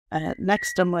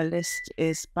Next on my list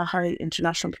is Baha'i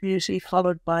International Community,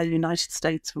 followed by United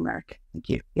States of America. Thank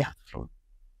you. Yeah.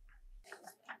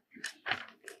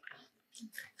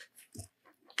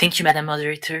 Thank you, Madam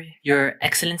Moderator, Your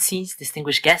Excellencies,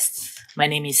 distinguished guests. My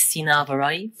name is Sina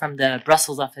Varai from the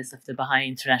Brussels office of the Baha'i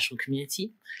International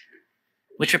Community,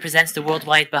 which represents the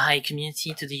worldwide Baha'i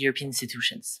community to the European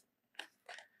institutions.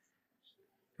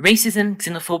 Racism,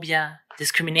 xenophobia,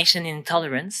 discrimination, and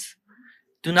intolerance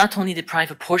do not only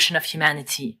deprive a portion of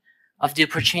humanity of the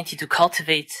opportunity to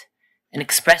cultivate and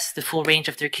express the full range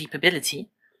of their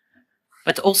capability,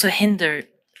 but also hinder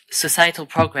societal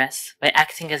progress by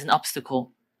acting as an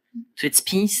obstacle to its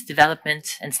peace,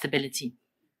 development, and stability.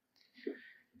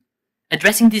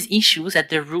 Addressing these issues at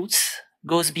their roots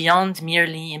goes beyond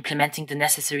merely implementing the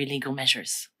necessary legal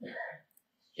measures.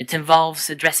 It involves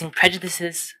addressing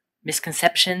prejudices,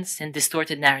 misconceptions, and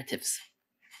distorted narratives.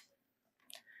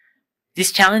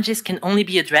 These challenges can only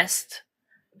be addressed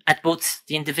at both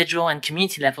the individual and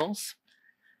community levels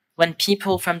when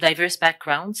people from diverse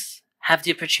backgrounds have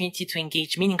the opportunity to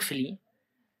engage meaningfully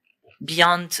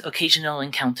beyond occasional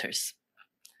encounters.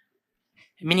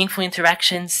 Meaningful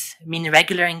interactions mean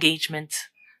regular engagement,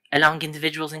 allowing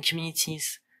individuals and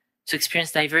communities to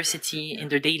experience diversity in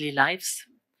their daily lives.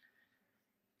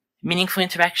 Meaningful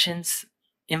interactions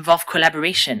involve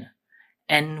collaboration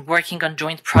and working on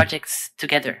joint projects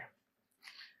together.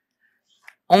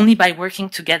 Only by working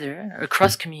together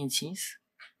across communities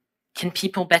can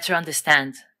people better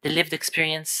understand the lived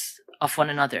experience of one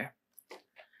another,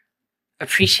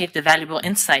 appreciate the valuable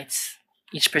insights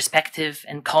each perspective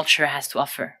and culture has to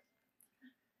offer,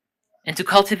 and to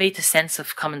cultivate a sense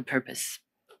of common purpose.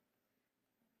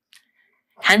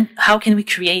 And how can we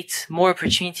create more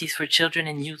opportunities for children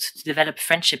and youth to develop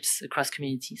friendships across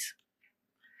communities?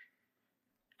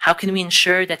 How can we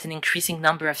ensure that an increasing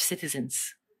number of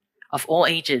citizens of all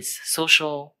ages,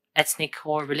 social, ethnic,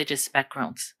 or religious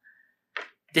backgrounds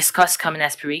discuss common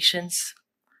aspirations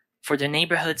for their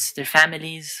neighborhoods, their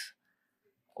families,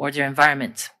 or their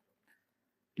environment,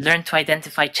 learn to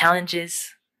identify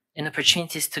challenges and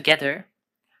opportunities together,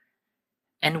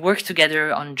 and work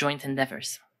together on joint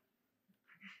endeavors?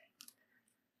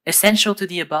 Essential to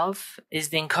the above is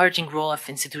the encouraging role of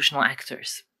institutional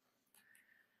actors.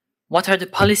 What are the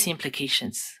policy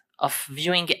implications of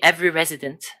viewing every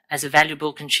resident as a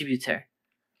valuable contributor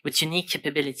with unique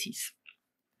capabilities?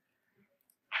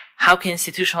 How can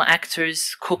institutional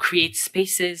actors co-create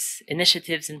spaces,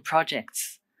 initiatives, and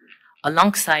projects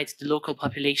alongside the local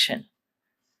population,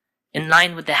 in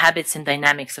line with the habits and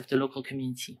dynamics of the local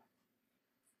community?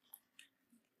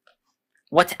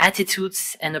 What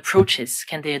attitudes and approaches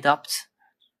can they adopt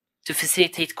to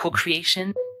facilitate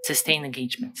co-creation, sustain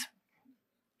engagement?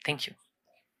 Thank you.